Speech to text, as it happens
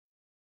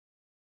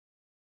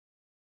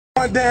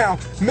down.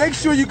 Make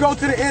sure you go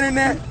to the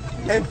internet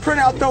and print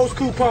out those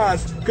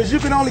coupons, because you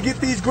can only get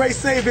these great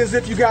savings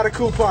if you got a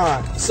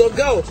coupon. So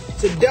go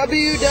to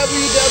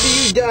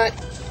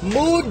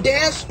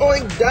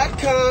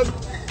www.moo-oink.com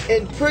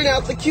and print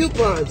out the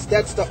coupons.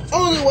 That's the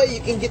only way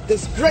you can get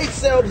this great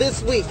sale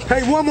this week.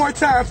 Hey, one more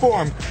time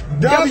for them.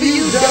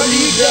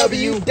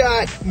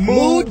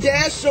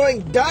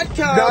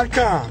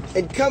 www.moo-oink.com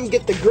and come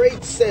get the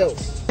great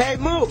sales. Hey,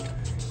 Moo.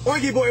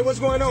 Oinky boy, what's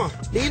going on?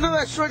 Do you know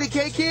that Shorty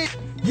K kid?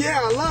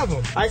 Yeah, I love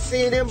him. I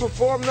seen him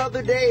perform the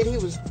other day and he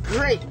was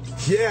great.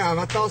 Yeah,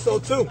 I thought so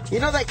too. You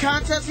know that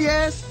contest he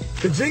has?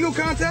 The jingle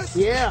contest?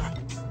 Yeah.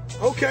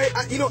 Okay,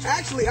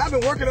 actually, I've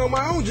been working on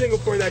my own jingle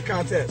for that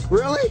contest.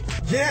 Really?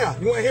 Yeah,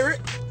 you want to hear it?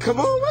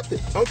 Come on with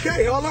it.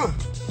 Okay, hold on.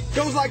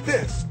 Goes like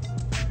this.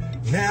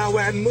 Now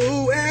at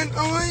Moo and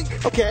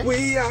Oink, okay,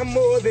 we are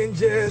more than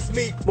just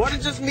meat. More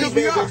than just meat,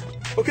 baby. We are.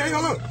 Okay,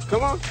 hold on.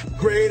 Come on.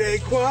 Grade A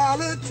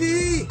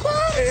quality.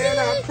 And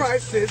our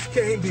prices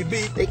can't be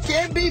beat. They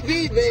can't be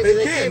beat, baby.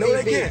 They can't. No,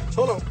 they can't.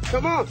 Hold on.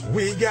 Come on.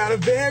 We got a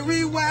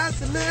very wide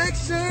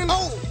selection.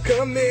 Oh.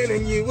 Come in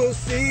and you will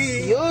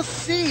see. You'll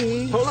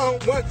see. Hold on.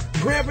 One.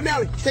 Grand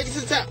finale. Take it to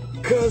the top.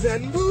 Cause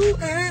at Moo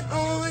and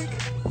Oink,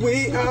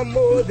 we are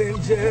more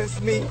than just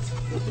meat.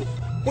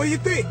 What do you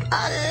think?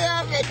 I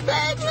love it,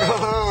 baby.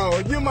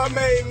 Oh, you're my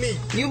main meat.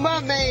 You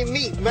my main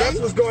meat, man. That's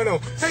what's going on.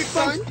 Hey,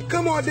 son,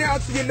 come on down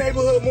to your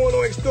neighborhood Moo and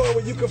Oink store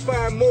where you can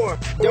find more.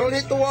 Don't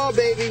hit the wall,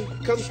 baby.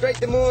 Come straight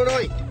to Moo and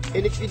Oink.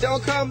 And if you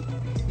don't come,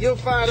 you'll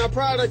find our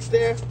products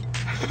there.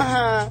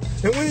 And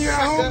when you're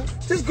at home,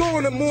 just go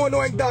on to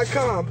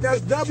mooandoink.com.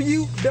 That's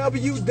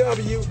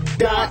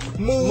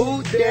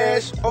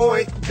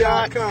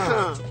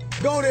www.moo-oink.com.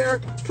 Go there,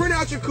 print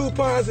out your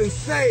coupons, and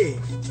save.